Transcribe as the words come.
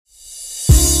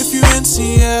in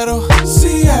Seattle,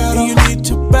 Seattle. You need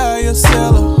to buy or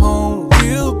sell a home.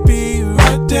 We'll be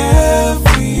right there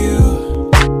for you.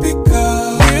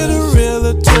 Because we're the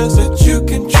realtors that you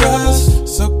can trust.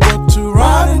 So go to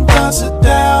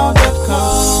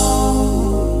ronandonsiddown.com.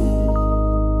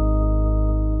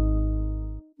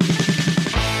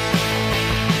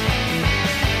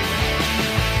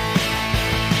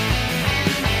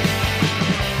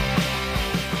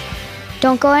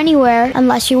 Don't go anywhere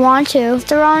unless you want to. It's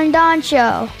the Ron and Don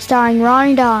Show, starring Ron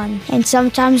and Don, and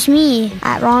sometimes me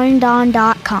at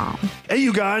ronanddon.com. Hey,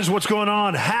 you guys, what's going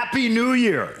on? Happy New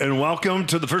Year, and welcome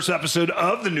to the first episode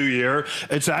of the new year.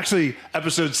 It's actually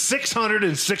episode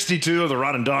 662 of the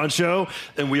Ron and Don Show,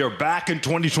 and we are back in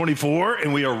 2024,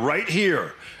 and we are right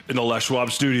here in the Les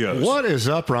Schwab Studios. What is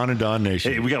up, Ron and Don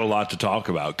Nation? Hey, we got a lot to talk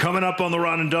about. Coming up on the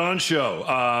Ron and Don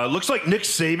Show, looks like Nick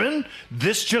Saban,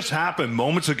 this just happened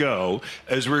moments ago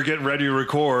as we were getting ready to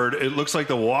record. It looks like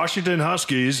the Washington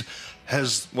Huskies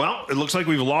it looks like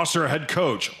we've lost our head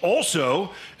coach.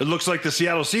 Also, it looks like the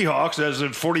Seattle Seahawks, as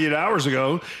of 48 hours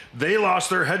ago, they lost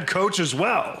their head coach as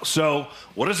well. So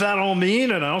what does that all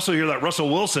mean? And I also hear that Russell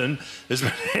Wilson has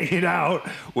been hanging out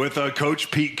with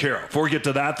Coach Pete Carroll. Before we get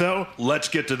to that, though, let's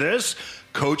get to this.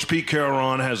 Coach Pete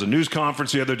Carroll has a news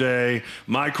conference the other day.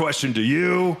 My question to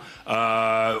you,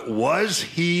 was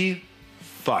he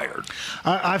fired?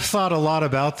 I've thought a lot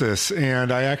about this,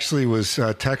 and I actually was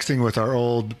texting with our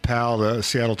old pal, the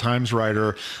Seattle Times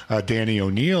writer, Danny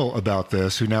O'Neill, about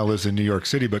this, who now lives in New York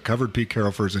City, but covered Pete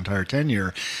Carroll for his entire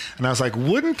tenure. And I was like,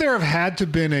 wouldn't there have had to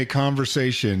been a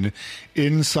conversation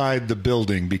inside the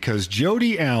building? Because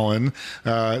Jody Allen,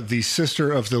 the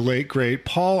sister of the late, great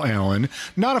Paul Allen,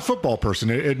 not a football person,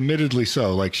 admittedly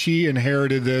so. Like, she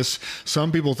inherited this.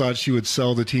 Some people thought she would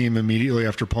sell the team immediately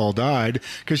after Paul died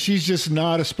because she's just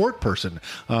not a sport person.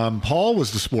 Paul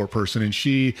was the sport person, and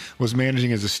she was managing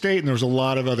his estate, and there was a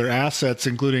lot of other assets,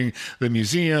 including the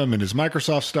museum and his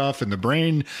Microsoft stuff and the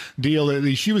brain deal.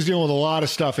 She was dealing with a lot of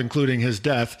stuff, including his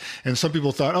death, and some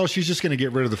people thought, oh, she's just going to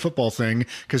get rid of the football thing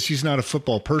because she's not a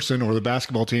football person, or the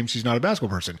basketball team, she's not a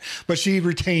basketball person. But she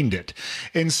retained it.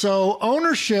 And so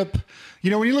ownership,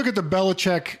 when you look at the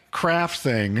Belichick Kraft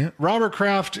thing, Robert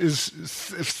Kraft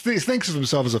thinks of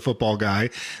himself as a football guy.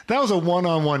 That was a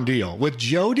one-on-one deal. With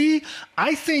Jody,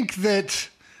 I think that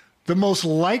the most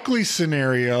likely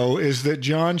scenario is that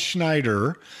John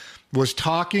Schneider was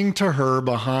talking to her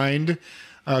behind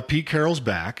Pete Carroll's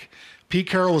back. Pete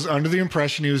Carroll was under the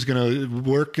impression he was going to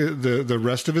work the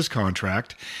rest of his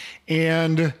contract.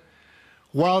 And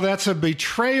while that's a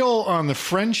betrayal on the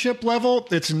friendship level,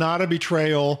 it's not a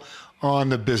betrayal on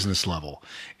the business level.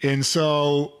 And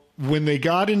so when they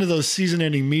got into those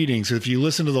season-ending meetings, if you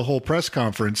listen to the whole press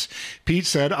conference, Pete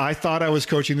said, I thought I was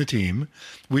coaching the team.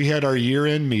 We had our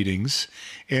year-end meetings.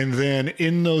 And then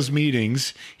in those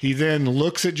meetings, he then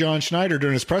looks at John Schneider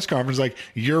during his press conference like,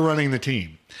 you're running the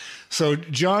team. So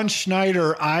John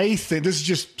Schneider, I think, this is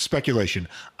just speculation,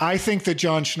 I think that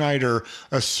John Schneider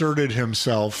asserted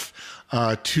himself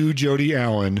to Jody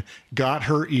Allen, got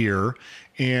her ear,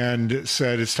 and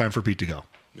said it's time for Pete to go.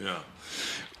 Yeah.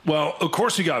 Well, of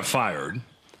course he got fired.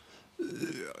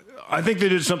 I think they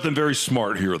did something very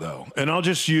smart here, though. And I'll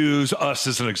just use us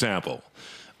as an example.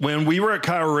 When we were at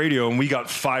KIRO Radio and we got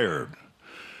fired,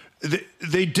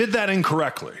 they did that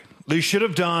incorrectly. They should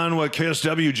have done what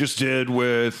KSW just did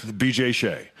with BJ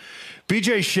Shea.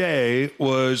 BJ Shea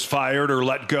was fired or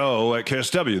let go at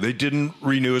KSW. They didn't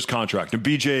renew his contract. And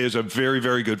BJ is a very,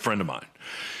 very good friend of mine.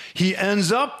 He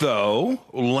ends up, though,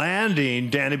 landing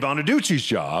Danny Bonaducci's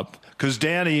job because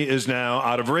Danny is now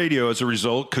out of radio as a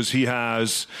result because he's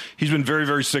been very,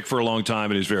 very sick for a long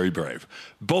time and he's very brave.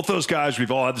 Both those guys,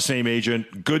 we've all had the same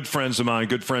agent, good friends of mine,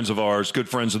 good friends of ours, good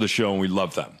friends of the show, and we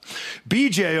love them.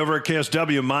 BJ over at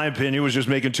KSW, in my opinion, was just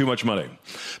making too much money.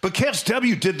 But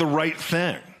KSW did the right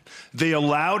thing. They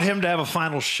allowed him to have a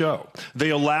final show. They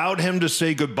allowed him to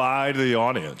say goodbye to the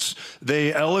audience.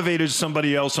 They elevated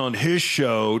somebody else on his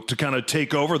show to kind of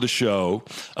take over the show.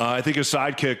 I think his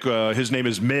sidekick, his name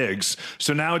is Miggs.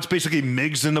 So now it's basically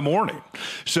Miggs in the morning.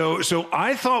 So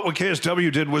I thought what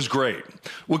KSW did was great.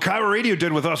 What KIRO Radio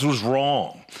did with us was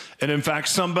wrong. And in fact,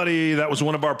 somebody that was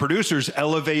one of our producers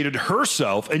elevated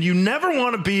herself. And you never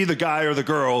want to be the guy or the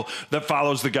girl that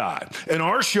follows the guy. And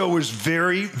our show was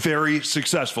very, very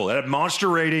successful. It had monster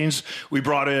ratings. We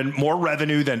brought in more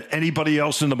revenue than anybody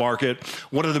else in the market.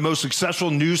 One of the most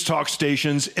successful news talk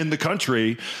stations in the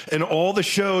country. And all the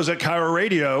shows at KIRO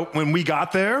Radio, when we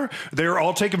got there, they were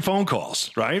all taking phone calls,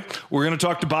 right? We're going to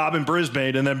talk to Bob in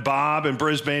Brisbane. And then Bob in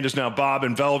Brisbane is now Bob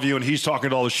in Bellevue. And he's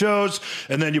talking to all the shows.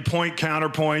 And then you point,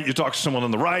 counterpoint, You talk to someone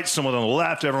on the right, someone on the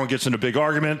left, everyone gets in a big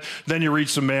argument. Then you read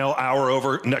some mail, hour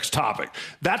over, next topic.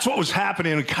 That's what was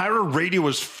happening, and KIRO Radio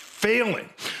was failing.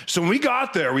 So when we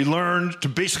got there, we learned to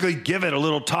basically give it a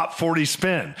little top 40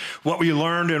 spin. What we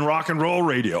learned in rock and roll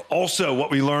radio, also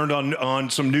what we learned on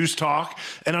some news talk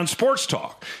and on sports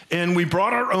talk. And we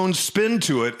brought our own spin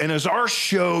to it. And as our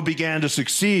show began to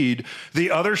succeed,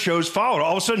 the other shows followed.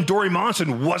 All of a sudden, Dory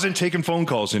Monson wasn't taking phone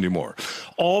calls anymore.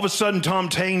 All of a sudden, Tom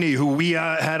Tangney, who we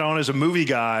had on as a movie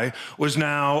guy, was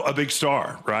now a big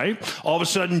star, right? All of a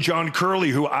sudden, John Curley,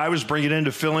 who I was bringing in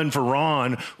to fill in for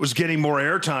Ron, was getting more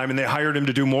airtime, and they hired him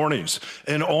to do mornings.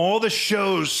 And all the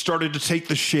shows started to take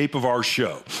the shape of our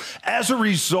show. As a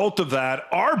result of that,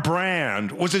 our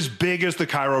brand was as big as the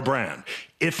KIRO brand,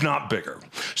 if not bigger.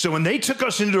 So when they took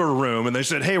us into a room and they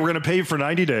said, hey, we're going to pay you for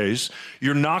 90 days.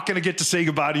 You're not going to get to say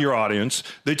goodbye to your audience.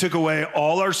 They took away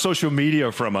all our social media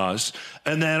from us.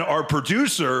 And then our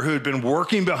producer, who had been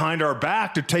working behind our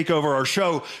back to take over our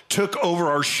show, took over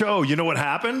our show. You know what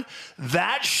happened?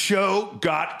 That show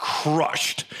got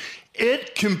crushed.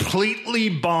 It completely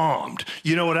bombed.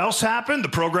 You know what else happened? The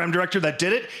program director that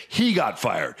did it, he got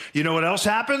fired. You know what else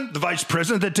happened? The vice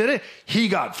president that did it, he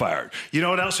got fired. You know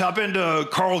what else happened to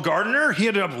Carl Gardner? He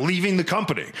ended up leaving the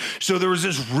company. So there was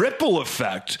this ripple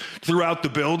effect throughout the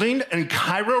building, and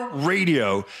KIRO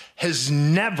Radio has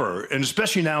never, and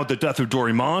especially now with the death of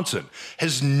Dory Monson,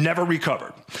 has never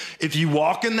recovered. If you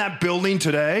walk in that building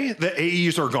today, the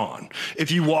AEs are gone.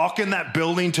 If you walk in that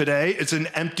building today, it's an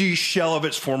empty shell of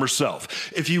its former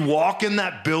self. If you walk in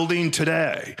that building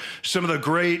today, some of the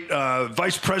great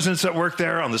vice presidents that work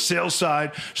there on the sales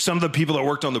side, some of the people that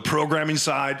worked on the programming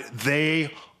side,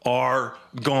 they are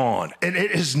gone, and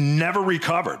it has never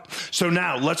recovered. So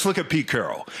now let's look at Pete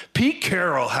Carroll. Pete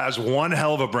Carroll has one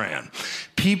hell of a brand.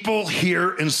 People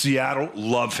here in Seattle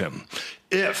love him.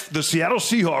 If the Seattle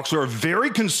Seahawks are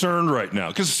very concerned right now,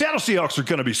 because the Seattle Seahawks are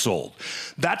going to be sold.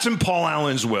 That's in Paul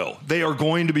Allen's will. They are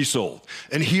going to be sold.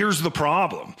 And here's the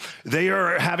problem. They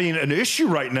are having an issue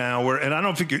right now where, and I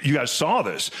don't think you guys saw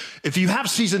this. If you have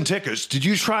season tickets, did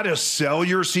you try to sell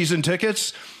your season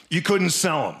tickets? You couldn't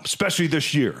sell them, especially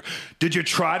this year. Did you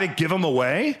try to give them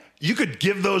away? You could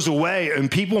give those away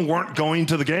and people weren't going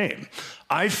to the game.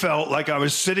 I felt like I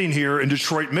was sitting here in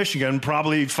Detroit, Michigan,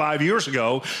 probably 5 years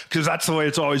ago, because that's the way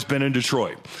it's always been in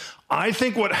Detroit. I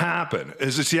think what happened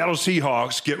is the Seattle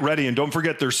Seahawks get ready, and don't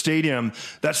forget their stadium.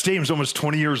 That stadium's almost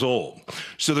 20 years old.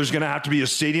 So there's going to have to be a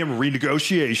stadium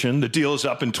renegotiation. The deal is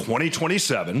up in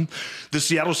 2027. The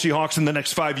Seattle Seahawks in the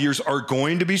next 5 years are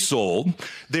going to be sold.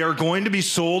 They are going to be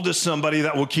sold to somebody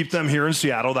that will keep them here in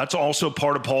Seattle. That's also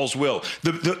part of Paul's will.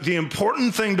 The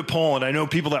important thing to Paul, and I know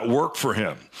people that work for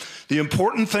him, the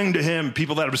important thing to him,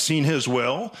 people that have seen his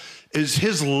will, is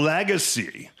his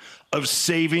legacy of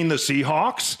saving the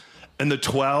Seahawks and the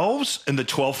 12s and the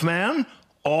 12th man.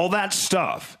 All that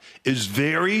stuff is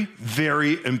very,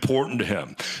 very important to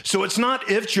him. So it's not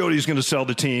if Jody's going to sell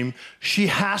the team. She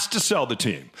has to sell the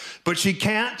team. But she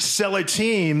can't sell a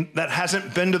team that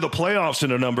hasn't been to the playoffs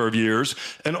in a number of years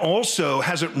and also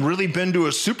hasn't really been to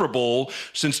a Super Bowl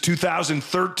since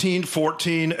 2013,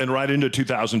 14, and right into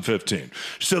 2015.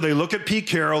 So they look at Pete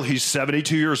Carroll. He's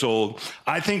 72 years old.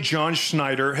 I think John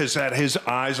Schneider has had his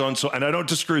eyes on, and I don't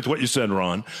disagree with what you said,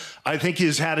 Ron. I think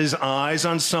he's had his eyes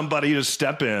on somebody to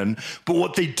step in. But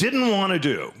what they didn't want to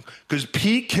do, because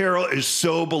Pete Carroll is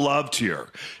so beloved here,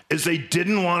 is they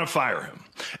didn't want to fire him.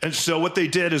 And so what they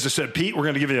did is they said, Pete, we're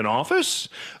going to give you an office,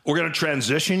 we're going to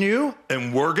transition you,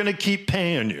 and we're going to keep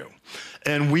paying you.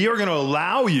 And we are going to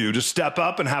allow you to step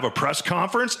up and have a press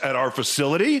conference at our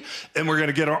facility, and we're going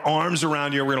to get our arms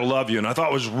around you, and we're going to love you. And I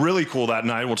thought it was really cool that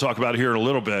night, we'll talk about it here in a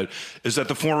little bit, is that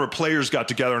the former players got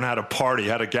together and had a party,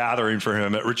 had a gathering for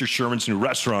him at Richard Sherman's new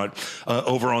restaurant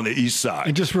over on the east side.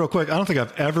 And just real quick, I don't think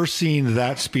I've ever seen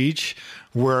that speech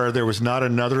where there was not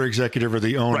another executive or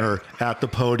the owner at the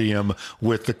podium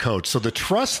with the coach. So the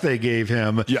trust they gave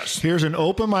him, yes. Here's an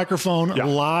open microphone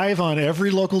live on every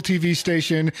local TV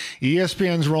station,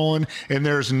 ESPN's rolling, and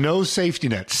there's no safety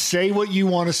net. Say what you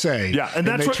want to say. Yeah, and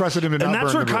they trusted him to not burn the bridge.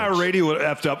 And that's where KIRO Radio would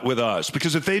have effed up with us,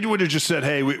 because if they would have just said,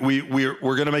 hey, we're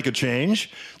going to make a change,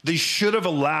 they should have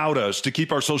allowed us to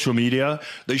keep our social media.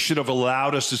 They should have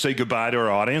allowed us to say goodbye to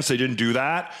our audience. They didn't do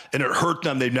that, and it hurt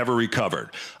them. They've never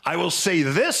recovered. I will say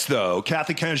this, though,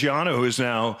 Kathy Cangiano, who is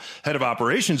now head of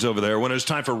operations over there, when it was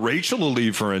time for Rachel to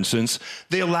leave, for instance,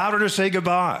 they allowed her to say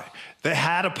goodbye. They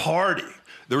had a party.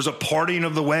 There was a parting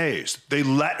of the ways. They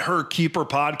let her keep her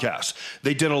podcast.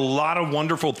 They did a lot of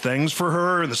wonderful things for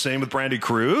her, and the same with Brandy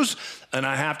Cruz. And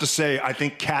I have to say, I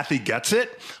think Kathy gets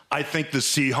it. I think the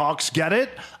Seahawks get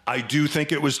it. I do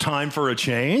think it was time for a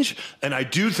change. And I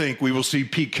do think we will see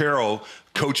Pete Carroll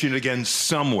coaching again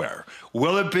somewhere.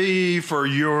 Will it be for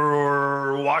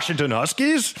your Washington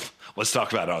Huskies? Let's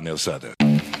talk about it on the other side then.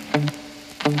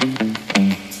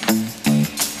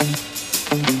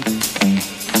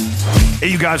 Hey,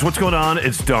 you guys, what's going on?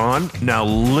 It's Don. Now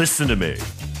listen to me.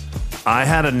 I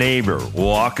had a neighbor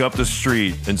walk up the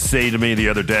street and say to me the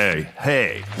other day,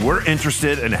 hey, we're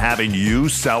interested in having you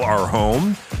sell our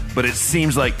home, but it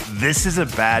seems like this is a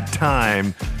bad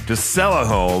time to sell a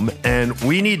home, and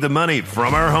we need the money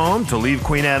from our home to leave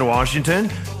Queen Anne, Washington,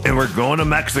 and we're going to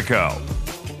Mexico.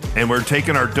 And we're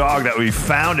taking our dog that we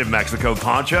found in Mexico,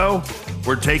 Poncho,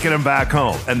 we're taking him back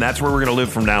home, and that's where we're going to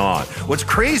live from now on. What's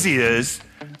crazy is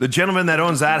the gentleman that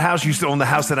owns that house used to own the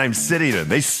house that I'm sitting in.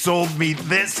 They sold me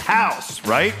this house,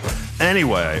 right?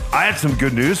 Anyway, I had some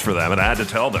good news for them, and I had to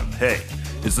tell them, hey,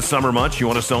 it's the summer months. You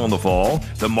want to sell in the fall?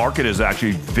 The market is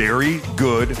actually very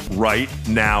good right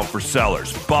now for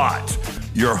sellers. But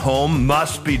your home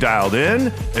must be dialed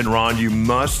in, and Ron, you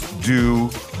must do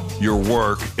your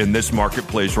work in this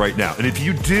marketplace right now. And if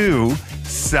you do,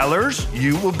 sellers,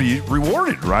 you will be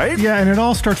rewarded, right? Yeah, and it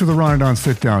all starts with a Ron and Don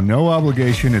sit down. No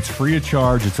obligation. It's free of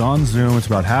charge. It's on Zoom. It's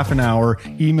about half an hour.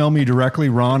 Email me directly,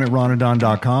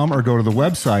 ron@ronanddon.com, or go to the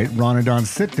website,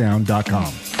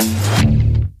 ronanddonsitdown.com.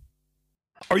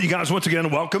 All right, you guys, once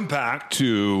again, welcome back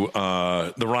to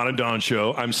the Ron and Don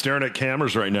Show. I'm staring at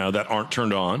cameras right now that aren't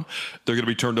turned on. They're going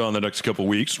to be turned on the next couple of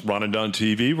weeks. Ron and Don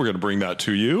TV, we're going to bring that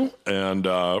to you. And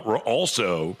we're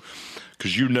also,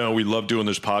 because you know we love doing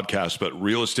this podcast, but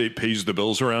real estate pays the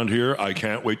bills around here. I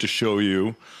can't wait to show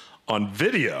you on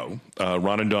video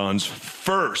Ron and Don's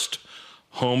first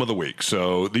home of the week.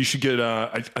 So these should get,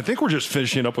 I think we're just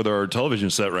finishing up with our television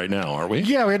set right now, aren't we?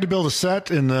 Yeah, we had to build a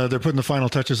set, and they're putting the final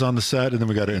touches on the set, and then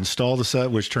we got to install the set,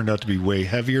 which turned out to be way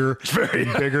heavier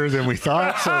and bigger than we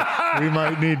thought. So we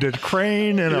might need a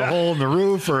crane and a hole in the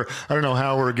roof, or I don't know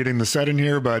how we're getting the set in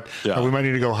here, but we might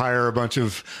need to go hire a bunch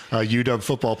of UW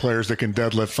football players that can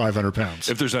deadlift 500 pounds.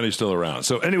 If there's any still around.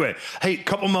 So anyway, hey, a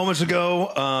couple moments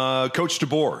ago, Coach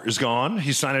DeBoer is gone.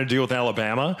 He signed a deal with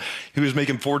Alabama. He was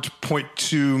making $4.2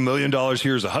 million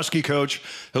here as a Husky coach.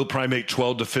 He'll probably make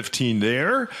 12 to 15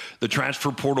 there. The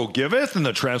transfer portal giveth, and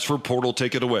the transfer portal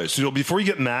taketh away. So before you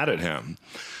get mad at him,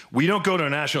 we don't go to a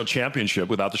national championship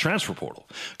without the transfer portal,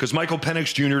 because Michael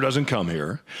Penix Jr. doesn't come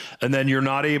here, and then you're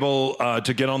not able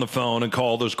to get on the phone and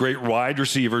call those great wide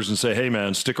receivers and say, hey,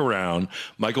 man, stick around.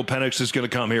 Michael Penix is going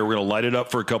to come here. We're going to light it up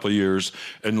for a couple of years,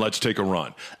 and let's take a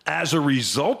run. As a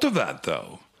result of that,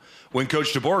 though, when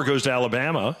Coach DeBoer goes to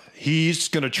Alabama, he's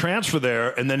going to transfer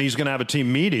there, and then he's going to have a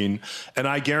team meeting, and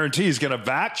I guarantee he's going to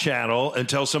back channel and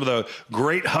tell some of the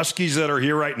great Huskies that are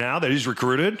here right now that he's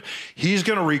recruited, he's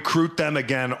going to recruit them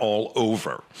again all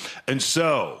over. And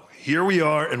so here we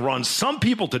are, and Ron, some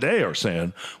people today are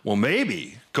saying, well,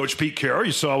 maybe Coach Pete Carroll,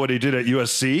 you saw what he did at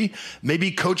USC,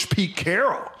 maybe Coach Pete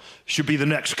Carroll should be the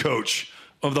next coach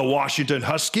of the Washington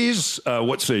Huskies.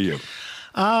 What say you?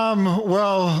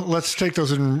 Well, let's take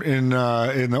those in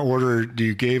the order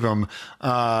you gave them.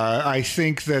 I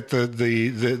think that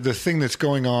the thing that's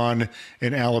going on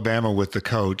in Alabama with the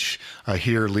coach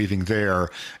here leaving there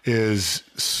is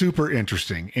super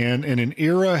interesting, and an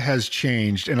era has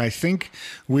changed, and I think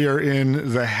we are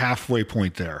in the halfway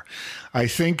point there. I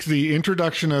think the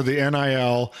introduction of the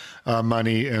NIL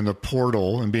money and the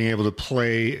portal and being able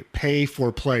to pay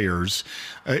for players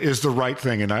is the right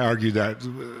thing. And I argued that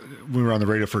we were on the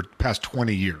radio for past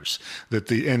 20 years, that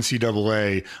the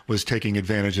NCAA was taking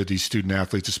advantage of these student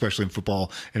athletes, especially in football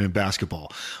and in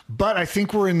basketball. But I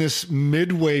think we're in this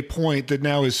midway point that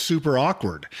now is super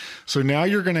awkward. So now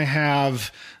you're going to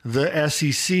have the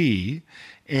SEC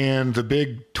and the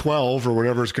Big 12, or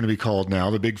whatever it's going to be called now,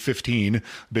 the Big 15,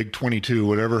 Big 22,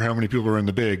 whatever, how many people are in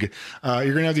the Big, you're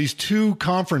going to have these two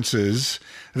conferences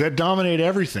that dominate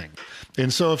everything.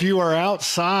 And so if you are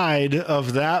outside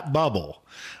of that bubble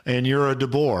and you're a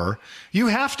DeBoer, you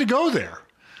have to go there.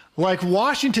 Like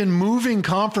Washington moving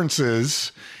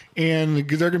conferences, and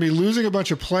they're going to be losing a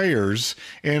bunch of players,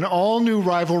 and all new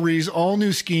rivalries, all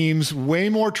new schemes, way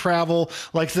more travel.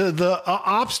 Like the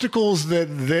obstacles that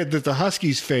the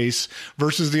Huskies face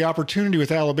versus the opportunity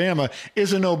with Alabama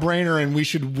is a no-brainer, and we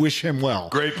should wish him well.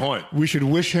 Great point. We should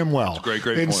wish him well. Great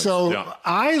and point. So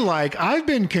I've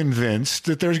been convinced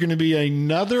that there's going to be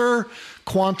another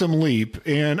quantum leap.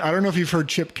 And I don't know if you've heard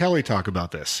Chip Kelly talk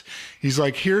about this. He's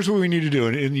like, here's what we need to do.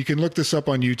 And you can look this up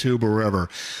on YouTube or wherever.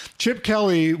 Chip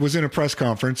Kelly was in a press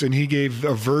conference and he gave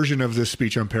a version of this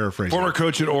speech. I'm paraphrasing. Former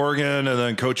coach at Oregon and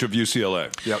then coach of UCLA.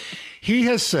 Yep. He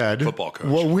has said, football coach,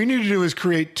 what we need to do is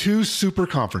create 2 super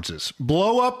conferences,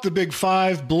 blow up the Big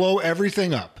Five, blow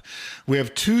everything up. We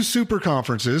have 2 super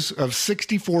conferences of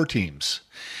 64 teams.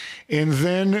 And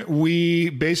then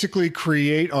we basically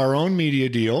create our own media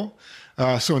deal.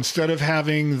 So instead of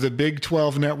having the Big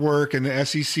 12 network and the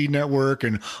SEC network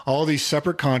and all these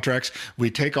separate contracts, we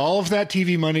take all of that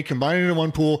TV money, combine it into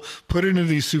one pool, put it into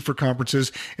these super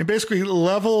conferences, and basically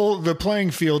level the playing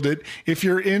field that if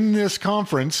you're in this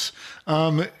conference,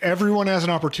 everyone has an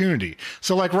opportunity.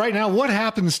 So like right now, what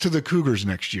happens to the Cougars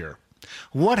next year?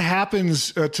 What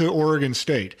happens to Oregon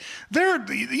State?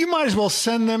 You might as well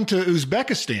send them to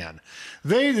Uzbekistan.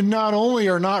 They not only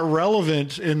are not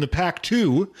relevant in the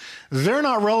Pac-2, they're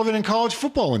not relevant in college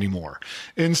football anymore.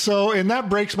 And that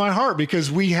breaks my heart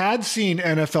because we had seen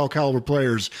NFL caliber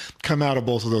players come out of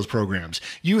both of those programs.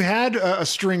 You had a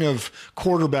string of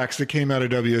quarterbacks that came out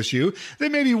of WSU. They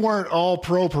maybe weren't all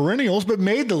pro perennials, but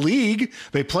made the league.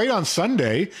 They played on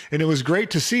Sunday, and it was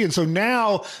great to see. And so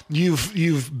now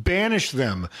you've banished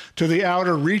them to the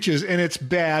outer reaches, and it's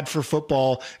bad for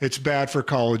football. It's bad for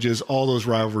colleges. All those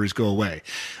rivalries go away.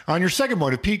 On your second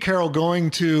point of Pete Carroll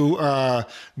going to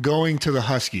the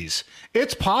Huskies,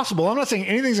 it's possible. I'm not saying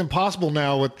anything's impossible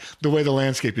now with the way the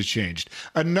landscape has changed.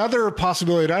 Another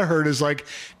possibility that I heard is like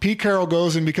Pete Carroll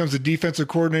goes and becomes the defensive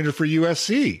coordinator for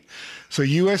USC. So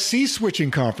USC switching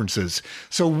conferences.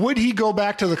 So would he go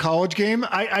back to the college game?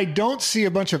 I don't see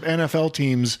a bunch of NFL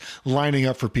teams lining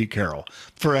up for Pete Carroll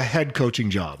for a head coaching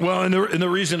job. Well, and the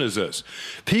reason is this.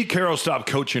 Pete Carroll stopped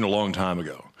coaching a long time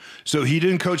ago. So he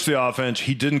didn't coach the offense.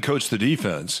 He didn't coach the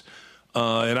defense.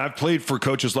 And I've played for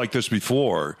coaches like this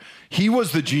before. He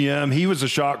was the GM. He was the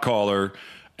shot caller.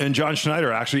 And John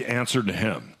Schneider actually answered to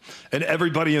him. And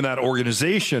everybody in that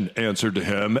organization answered to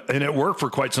him. And it worked for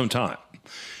quite some time.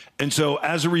 And so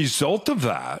as a result of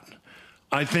that,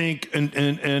 I think,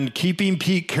 and keeping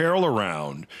Pete Carroll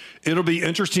around, it'll be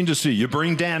interesting to see. You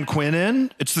bring Dan Quinn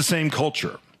in, it's the same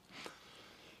culture.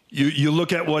 You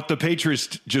look at what the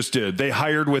Patriots just did. They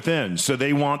hired within, so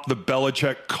they want the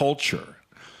Belichick culture.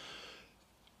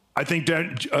 I think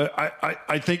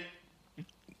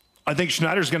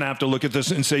Schneider's going to have to look at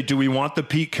this and say, do we want the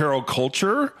Pete Carroll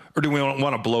culture or do we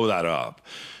want to blow that up?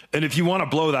 And if you want to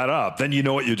blow that up, then you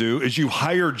know what you do is you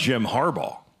hire Jim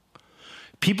Harbaugh.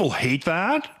 People hate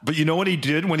that, but you know what he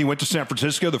did when he went to San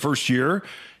Francisco the first year?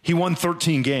 He won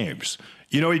 13 games.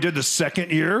 You know what he did the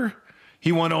second year?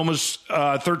 He won almost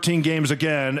 13 games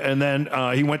again, and then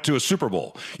he went to a Super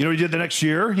Bowl. You know what he did the next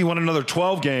year? He won another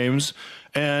 12 games,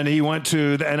 and he went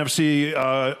to the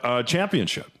NFC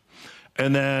championship.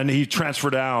 And then he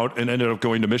transferred out and ended up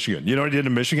going to Michigan. You know what he did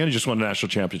in Michigan? He just won a national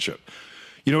championship.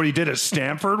 You know what he did at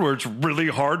Stanford, where it's really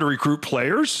hard to recruit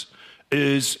players,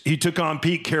 is he took on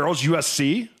Pete Carroll's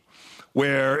USC,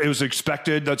 where it was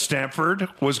expected that Stanford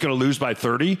was going to lose by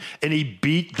 30, and he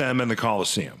beat them in the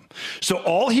Coliseum. So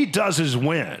all he does is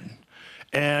win,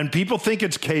 and people think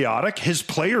it's chaotic. His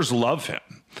players love him.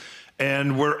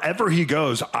 And wherever he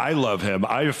goes, I love him.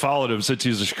 I've followed him since he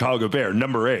was a Chicago Bear,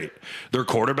 number 8, their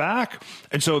quarterback.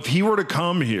 And so if he were to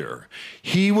come here,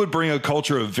 he would bring a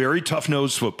culture of very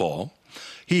tough-nosed football.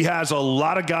 He has a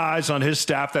lot of guys on his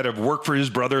staff that have worked for his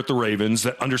brother at the Ravens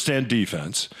that understand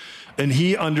defense, and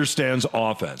he understands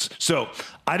offense. So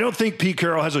I don't think Pete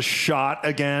Carroll has a shot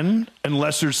again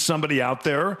unless there's somebody out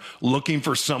there looking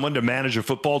for someone to manage a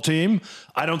football team.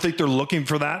 I don't think they're looking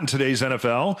for that in today's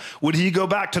NFL. Would he go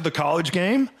back to the college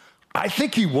game? I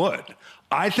think he would.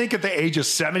 I think at the age of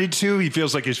 72, he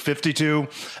feels like he's 52.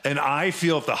 And I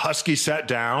feel if the Huskies sat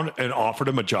down and offered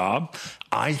him a job,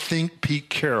 I think Pete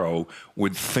Carroll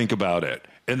would think about it.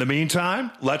 In the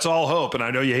meantime, let's all hope, and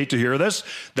I know you hate to hear this,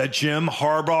 that Jim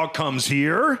Harbaugh comes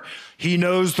here. He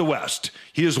knows the West.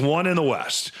 He has won in the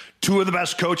West. 2 of the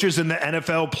best coaches in the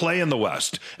NFL play in the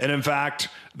West. And in fact,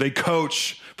 they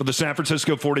coach for the San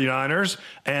Francisco 49ers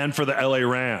and for the LA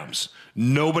Rams.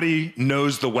 Nobody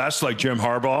knows the West like Jim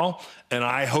Harbaugh, and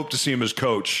I hope to see him as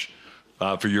coach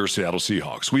for your Seattle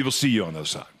Seahawks. We will see you on the other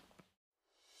side.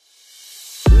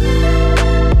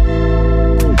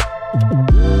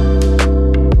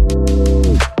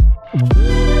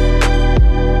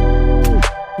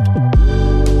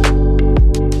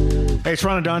 Hey, it's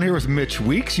Ron and Don here with Mitch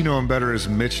Weeks. You know him better as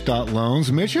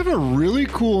Mitch.Loans. Mitch, you have a really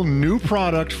cool new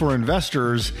product for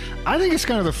investors. I think it's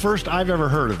kind of the first I've ever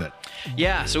heard of it.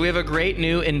 Yeah, so we have a great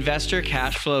new investor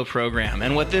cash flow program.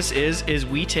 And what this is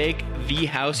we take the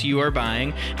house you are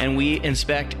buying and we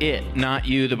inspect it, not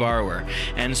you, the borrower.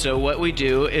 And so what we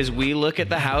do is we look at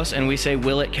the house and we say,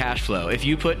 will it cash flow? If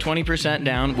you put 20%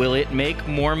 down, will it make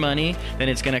more money than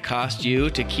it's going to cost you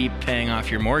to keep paying off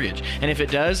your mortgage? And if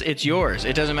it does, it's yours.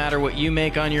 It doesn't matter what you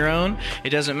make on your own. It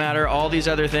doesn't matter all these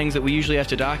other things that we usually have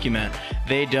to document.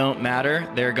 They don't matter.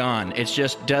 They're gone. It's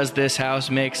just, does this house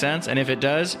make sense? And if it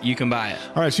does, you can buy it.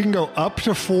 All right, so you can go up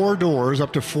to 4 doors,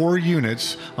 up to 4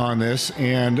 units on this.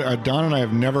 And Don and I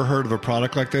have never heard of a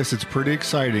product like this. It's pretty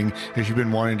exciting if you've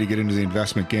been wanting to get into the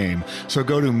investment game. So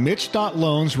go to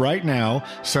Mitch.loans right now,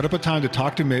 set up a time to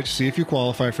talk to Mitch, see if you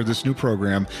qualify for this new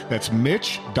program. That's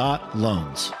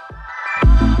Mitch.loans.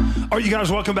 All right, you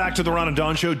guys, welcome back to the Ron and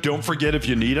Don Show. Don't forget, if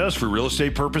you need us for real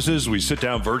estate purposes, we sit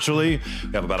down virtually.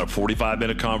 We have about a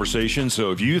 45-minute conversation.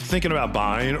 So if you're thinking about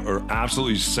buying or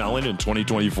absolutely selling in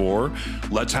 2024,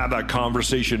 let's have that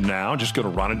conversation now. Just go to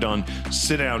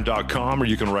ronanddonsitdown.com, or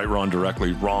you can write Ron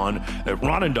directly,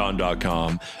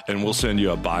 ron@ronanddon.com, and we'll send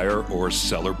you a buyer or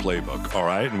seller playbook, all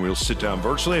right? And we'll sit down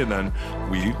virtually, and then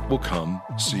we will come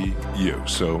see you.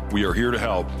 So we are here to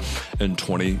help in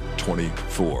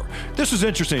 2024. This is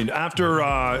interesting. After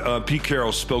Pete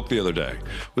Carroll spoke the other day,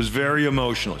 was very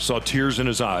emotional. Saw tears in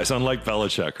his eyes, unlike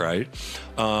Belichick, right?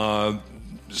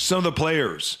 Some of the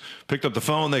players picked up the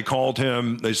phone. They called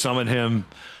him. They summoned him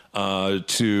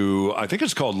to, I think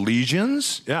it's called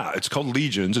Legions. Yeah, it's called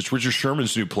Legions. It's Richard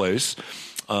Sherman's new place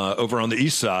over on the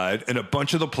east side. And a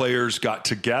bunch of the players got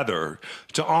together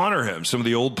to honor him. Some of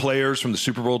the old players from the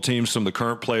Super Bowl team, some of the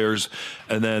current players.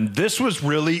 And then this was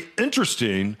really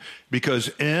interesting because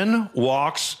in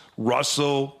walks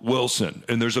Russell Wilson.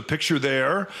 And there's a picture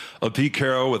there of Pete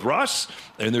Carroll with Russ,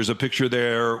 and there's a picture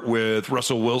there with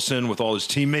Russell Wilson with all his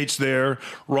teammates there.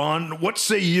 Ron, what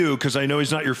say you? Because I know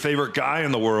he's not your favorite guy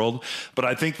in the world, but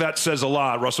I think that says a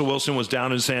lot. Russell Wilson was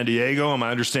down in San Diego, and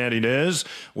my understanding is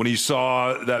when he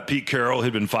saw that Pete Carroll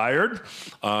had been fired,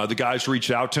 the guys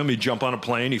reached out to him. He jumped on a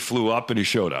plane, he flew up, and he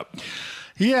showed up.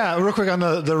 Yeah, real quick on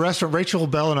the restaurant. Rachel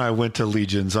Bell and I went to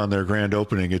Legions on their grand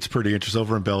opening. It's pretty interesting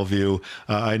over in Bellevue.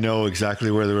 I know exactly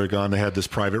where they were going. They had this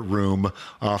private room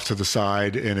off to the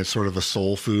side, and it's sort of a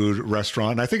soul food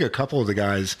restaurant. And I think a couple of the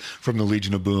guys from the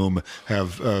Legion of Boom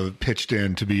have pitched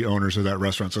in to be owners of that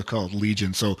restaurant. So it's called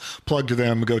Legion. So plug to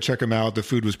them. Go check them out. The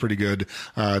food was pretty good.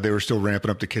 They were still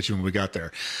ramping up the kitchen when we got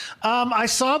there. I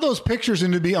saw those pictures,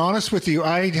 and to be honest with you,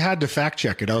 I had to fact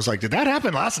check it. I was like, did that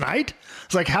happen last night?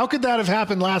 It's like, how could that have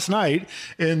happened last night?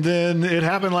 And then it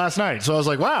happened last night. So I was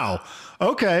like, wow,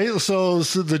 okay. So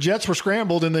the jets were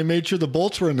scrambled and they made sure the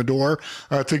bolts were in the door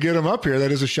to get them up here.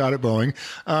 That is a shot at Boeing.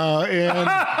 And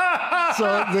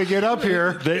so they get up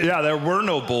here. There were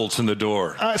no bolts in the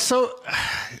door. Can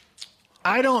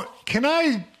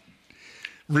I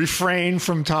refrain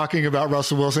from talking about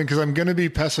Russell Wilson because I'm going to be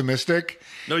pessimistic?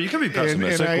 No, you can be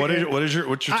pessimistic.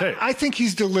 What's your take? I think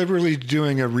he's deliberately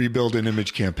doing a rebuild and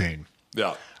image campaign.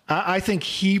 Yeah. I think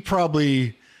he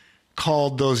probably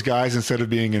called those guys instead of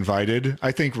being invited.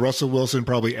 I think Russell Wilson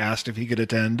probably asked if he could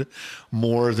attend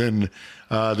more than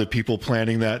the people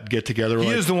planning that get together. He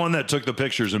is the one that took the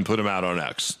pictures and put them out on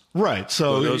X. Right.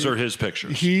 So those are his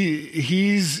pictures.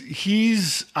 He's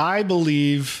I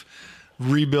believe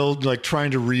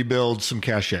trying to rebuild some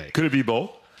cachet. Could it be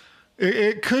both?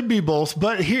 It could be both,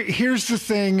 but here's the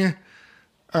thing.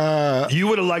 You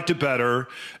would have liked it better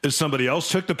if somebody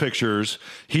else took the pictures.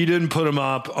 He didn't put them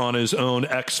up on his own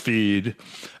X feed.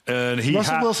 And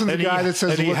Russell Wilson's the guy that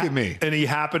says, look at me. And he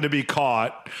happened to be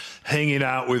caught hanging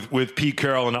out with Pete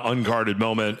Carroll in an unguarded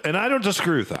moment. And I don't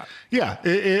disagree with that. Yeah,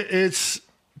 it's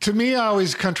to me, I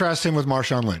always contrast him with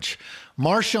Marshawn Lynch.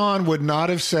 Marshawn would not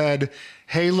have said,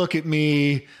 hey, look at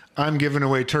me, I'm giving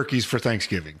away turkeys for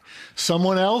Thanksgiving.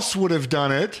 Someone else would have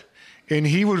done it, and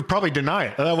he would probably deny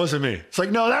it. That wasn't me. It's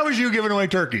like, no, that was you giving away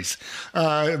turkeys.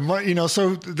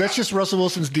 So that's just Russell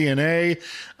Wilson's DNA.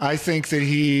 I think that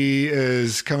he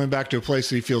is coming back to a place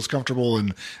that he feels comfortable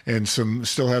and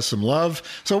still has some love.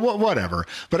 So whatever.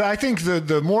 But I think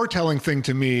the more telling thing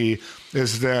to me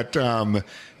is that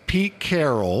Pete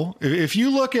Carroll, if you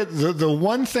look at the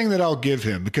one thing that I'll give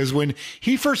him, because when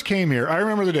he first came here, I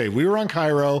remember the day we were on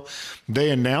Cairo, they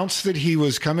announced that he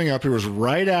was coming up. It was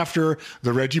right after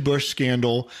the Reggie Bush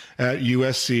scandal at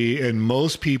USC, and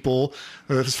most people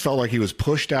felt like he was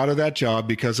pushed out of that job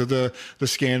because of the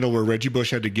scandal where Reggie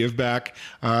Bush had to give back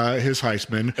his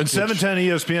Heisman. And 710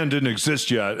 ESPN didn't exist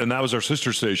yet, and that was our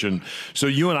sister station. So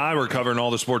you and I were covering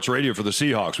all the sports radio for the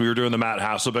Seahawks. We were doing the Matt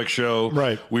Hasselbeck show.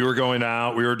 Right. We were going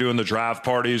out. We were doing the draft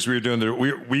parties.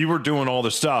 We were doing all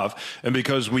the stuff. And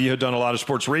because we had done a lot of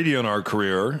sports radio in our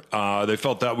career, they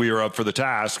felt that we were up for the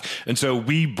task. And so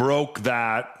we broke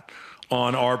that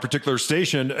on our particular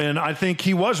station, and I think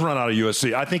he was run out of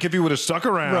USC. I think if he would have stuck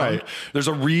around, there's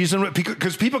a reason,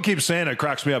 because people keep saying, it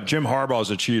cracks me up, Jim Harbaugh is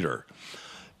a cheater.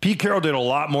 Pete Carroll did a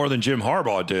lot more than Jim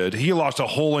Harbaugh did. He lost a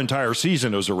whole entire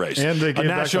season. It was a race. And they gave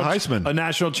back the Heisman. A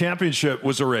national championship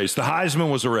was a race. The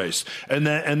Heisman was a race. And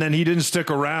then he didn't stick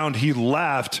around. He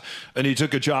left, and he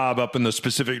took a job up in the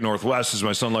Pacific Northwest, as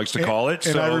my son likes to call it.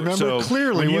 And I remember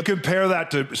clearly. When you compare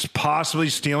that to possibly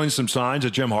stealing some signs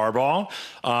of Jim Harbaugh,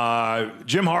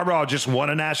 Jim Harbaugh just won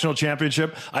a national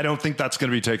championship. I don't think that's going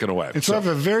to be taken away. And so I have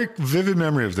a very vivid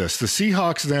memory of this. The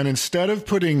Seahawks then, instead of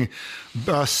putting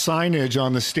signage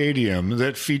on the stadium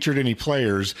that featured any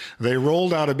players, they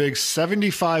rolled out a big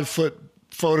 75-foot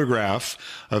photograph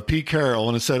of Pete Carroll,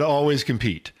 and it said, "Always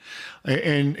compete."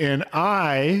 And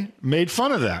I made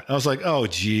fun of that. I was like, oh,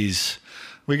 geez,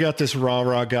 we got this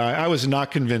rah-rah guy. I was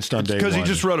not convinced on day one. Because he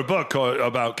just wrote a book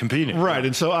about competing. Right,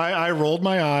 and so I rolled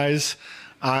my eyes.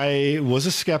 I was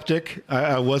a skeptic.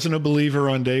 I wasn't a believer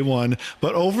on day one.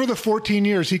 But over the 14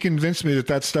 years, he convinced me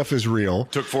that stuff is real.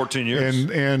 Took 14 years.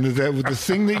 And that the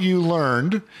thing that you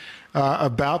learned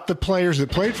about the players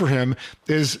that played for him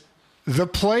is the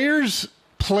players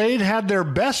had their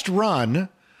best run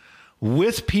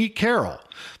with Pete Carroll.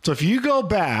 So if you go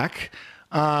back,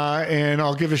 and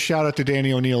I'll give a shout out to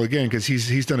Danny O'Neill again, because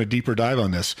he's done a deeper dive on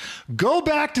this. Go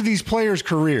back to these players'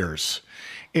 careers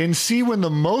and see when the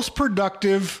most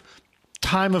productive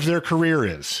time of their career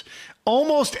is.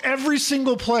 Almost every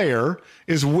single player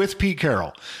is with Pete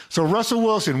Carroll. So Russell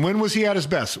Wilson, when was he at his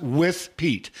best? With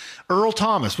Pete. Earl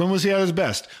Thomas, when was he at his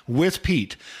best? With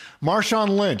Pete. Marshawn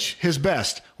Lynch, his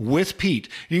best, with Pete.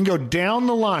 You can go down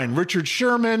the line. Richard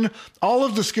Sherman, all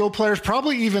of the skill players,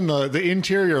 probably even the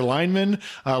interior linemen,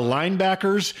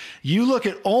 linebackers. You look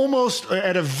at almost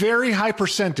at a very high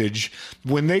percentage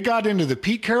when they got into the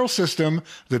Pete Carroll system,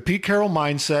 the Pete Carroll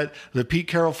mindset, the Pete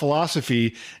Carroll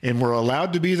philosophy, and were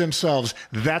allowed to be themselves.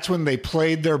 That's when they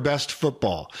played their best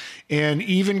football. And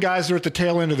even guys that are at the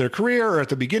tail end of their career or at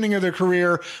the beginning of their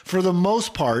career, for the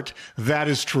most part, that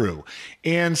is true.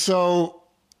 And so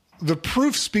the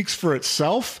proof speaks for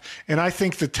itself. And I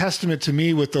think the testament to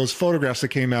me with those photographs that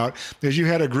came out is you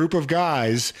had a group of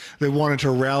guys that wanted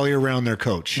to rally around their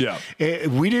coach. Yeah.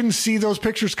 We didn't see those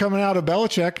pictures coming out of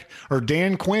Belichick or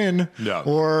Dan Quinn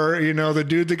or, the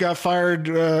dude that got fired,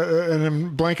 and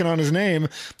I'm blanking on his name,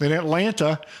 in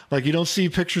Atlanta. Like, you don't see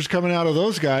pictures coming out of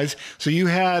those guys. So you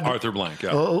had Arthur Blank,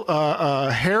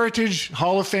 heritage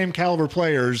Hall of Fame caliber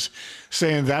players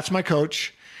saying, that's my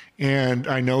coach, and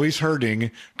I know he's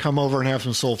hurting. Come over and have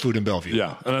some soul food in Bellevue.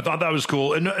 Yeah, and I thought that was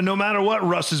cool. And no matter what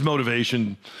Russ's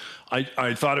motivation,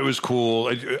 I thought it was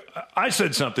cool. I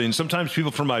said something. Sometimes people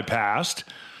from my past,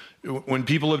 when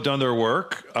people have done their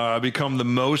work, become the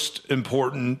most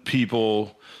important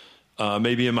people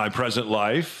maybe in my present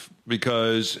life,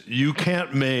 because you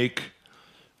can't make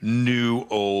new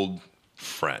old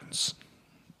friends.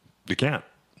 You can't.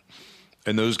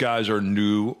 And those guys are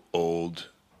new old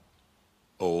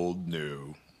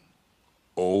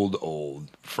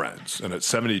friends. And at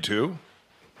 72,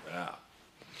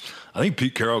 I think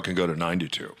Pete Carroll can go to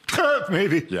 92.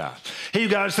 Maybe. Yeah. Hey, you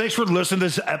guys, thanks for listening to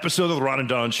this episode of the Ron and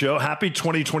Don Show. Happy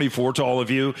 2024 to all of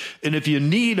you. And if you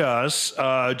need us,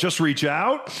 just reach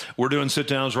out. We're doing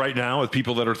sit-downs right now with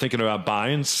people that are thinking about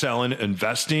buying, selling,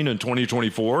 investing in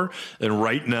 2024. And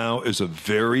right now is a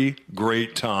very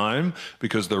great time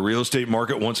because the real estate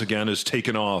market, once again, is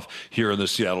taking off here in the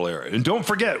Seattle area. And don't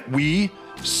forget, we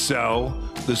sell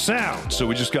the sound. So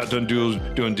we just got done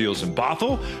doing deals in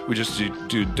Bothell. We just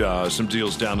did some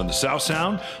deals down in the South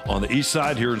Sound, on the east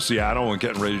side here in Seattle, and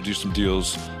getting ready to do some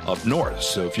deals up north.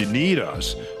 So if you need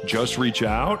us, just reach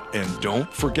out. And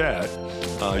don't forget,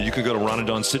 you can go to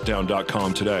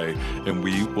ronandonsitdown.com today, and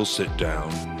we will sit down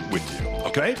with you.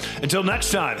 Okay? Until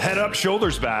next time, head up,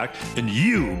 shoulders back, and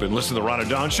you've been listening to the Ron and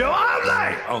Don Show all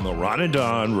night on the Ron and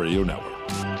Don Radio Network.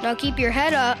 Now keep your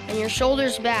head up and your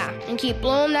shoulders back and keep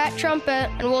blowing that trumpet,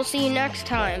 and we'll see you next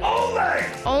time.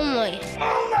 Only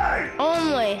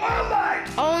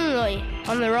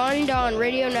on the Ron and Don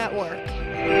Radio Network.